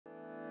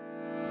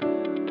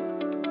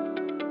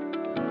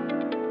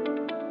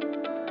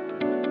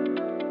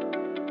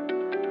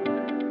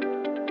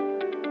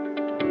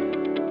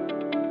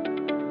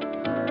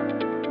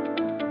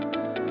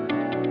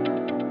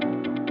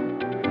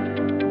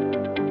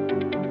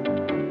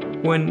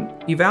When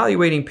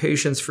evaluating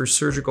patients for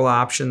surgical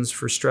options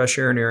for stress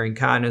urinary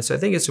incontinence, I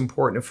think it's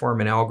important to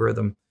form an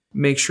algorithm.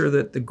 Make sure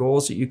that the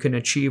goals that you can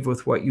achieve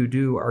with what you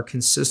do are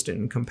consistent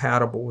and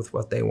compatible with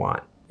what they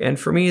want. And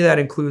for me, that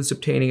includes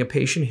obtaining a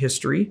patient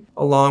history.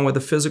 Along with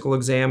a physical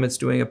exam, it's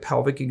doing a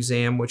pelvic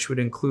exam, which would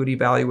include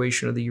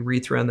evaluation of the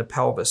urethra and the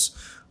pelvis,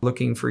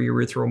 looking for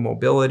urethral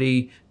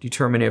mobility,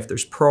 determining if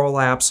there's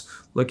prolapse,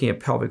 looking at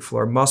pelvic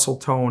floor muscle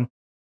tone.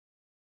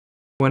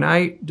 When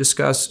I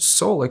discuss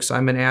Solyx,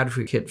 I'm an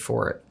advocate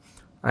for it.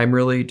 I'm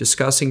really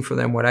discussing for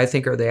them what I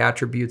think are the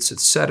attributes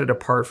that set it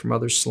apart from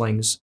other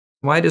slings.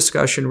 My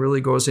discussion really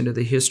goes into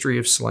the history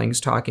of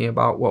slings, talking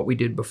about what we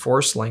did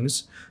before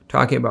slings,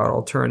 talking about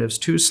alternatives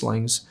to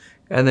slings,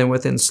 and then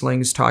within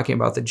slings, talking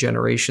about the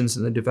generations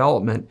and the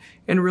development,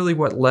 and really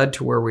what led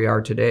to where we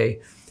are today.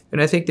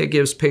 And I think that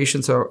gives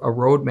patients a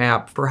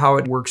roadmap for how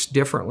it works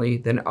differently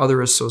than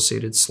other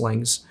associated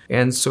slings.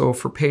 And so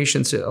for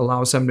patients, it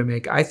allows them to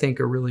make, I think,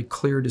 a really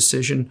clear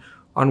decision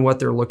on what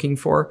they're looking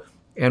for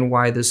and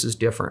why this is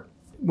different.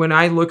 When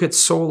I look at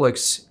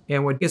Solyx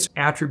and what its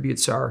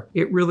attributes are,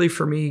 it really,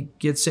 for me,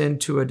 gets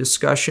into a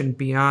discussion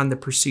beyond the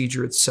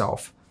procedure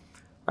itself.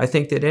 I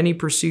think that any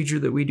procedure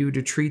that we do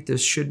to treat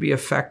this should be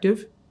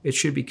effective, it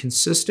should be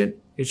consistent,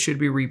 it should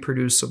be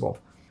reproducible.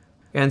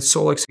 And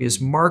Solyx is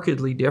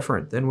markedly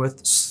different than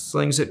with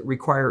slings that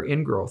require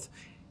ingrowth.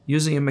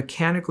 Using a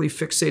mechanically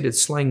fixated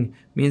sling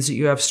means that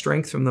you have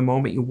strength from the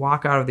moment you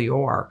walk out of the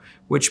OR,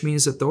 which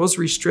means that those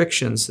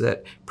restrictions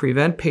that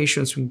prevent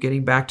patients from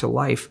getting back to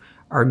life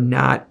are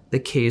not the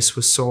case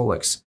with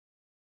Solyx.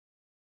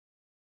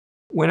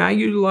 When I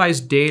utilize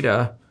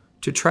data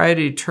to try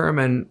to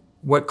determine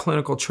what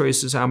clinical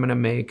choices I'm going to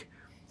make,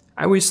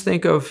 I always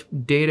think of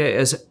data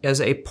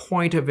as a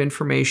point of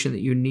information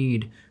that you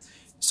need.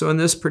 So in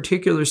this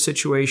particular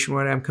situation,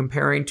 what I'm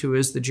comparing to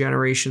is the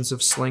generations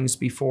of slings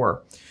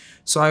before.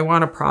 So I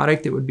want a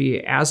product that would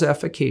be as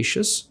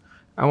efficacious,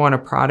 I want a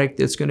product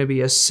that's going to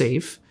be as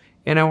safe,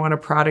 and I want a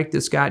product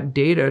that's got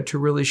data to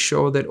really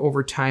show that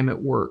over time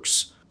it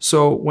works.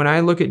 So when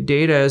I look at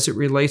data as it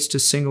relates to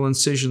single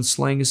incision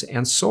slings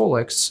and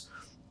Solyx,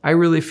 I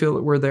really feel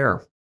that we're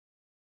there.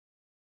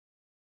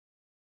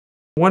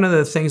 One of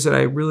the things that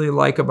I really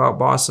like about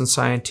Boston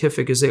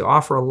Scientific is they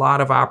offer a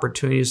lot of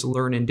opportunities to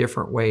learn in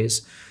different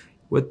ways,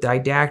 with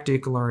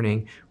didactic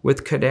learning,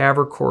 with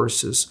cadaver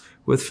courses,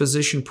 with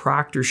physician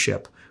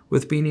proctorship,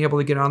 with being able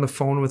to get on the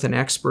phone with an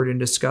expert and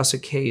discuss a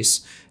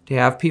case, to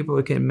have people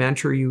who can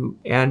mentor you,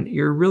 and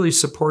you're really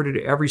supported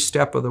every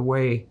step of the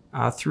way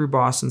through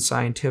Boston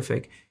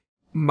Scientific.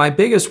 My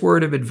biggest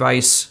word of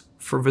advice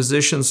for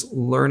physicians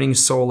learning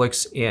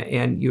Solyx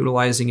and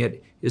utilizing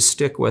it is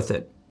stick with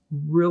it.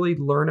 Really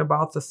learn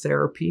about the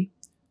therapy,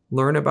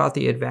 learn about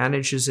the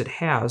advantages it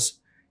has,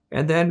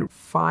 and then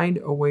find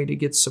a way to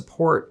get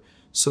support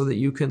so that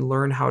you can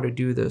learn how to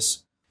do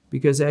this.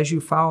 Because as you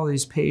follow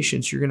these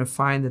patients, you're going to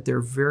find that they're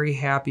very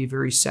happy,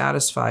 very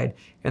satisfied,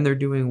 and they're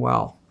doing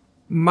well.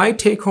 My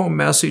take-home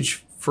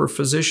message for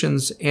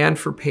physicians and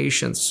for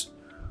patients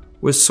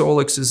with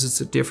Solyx is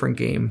it's a different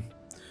game.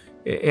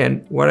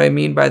 And what I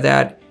mean by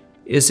that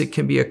is it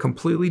can be a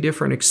completely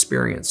different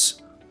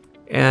experience.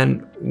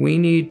 And we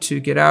need to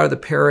get out of the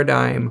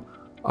paradigm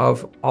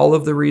of all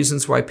of the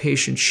reasons why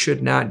patients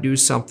should not do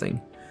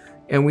something.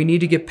 And we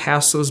need to get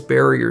past those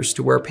barriers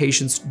to where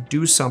patients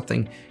do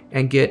something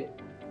and get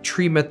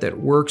treatment that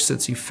works,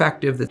 that's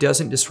effective, that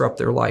doesn't disrupt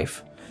their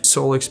life.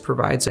 Solyx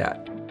provides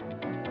that.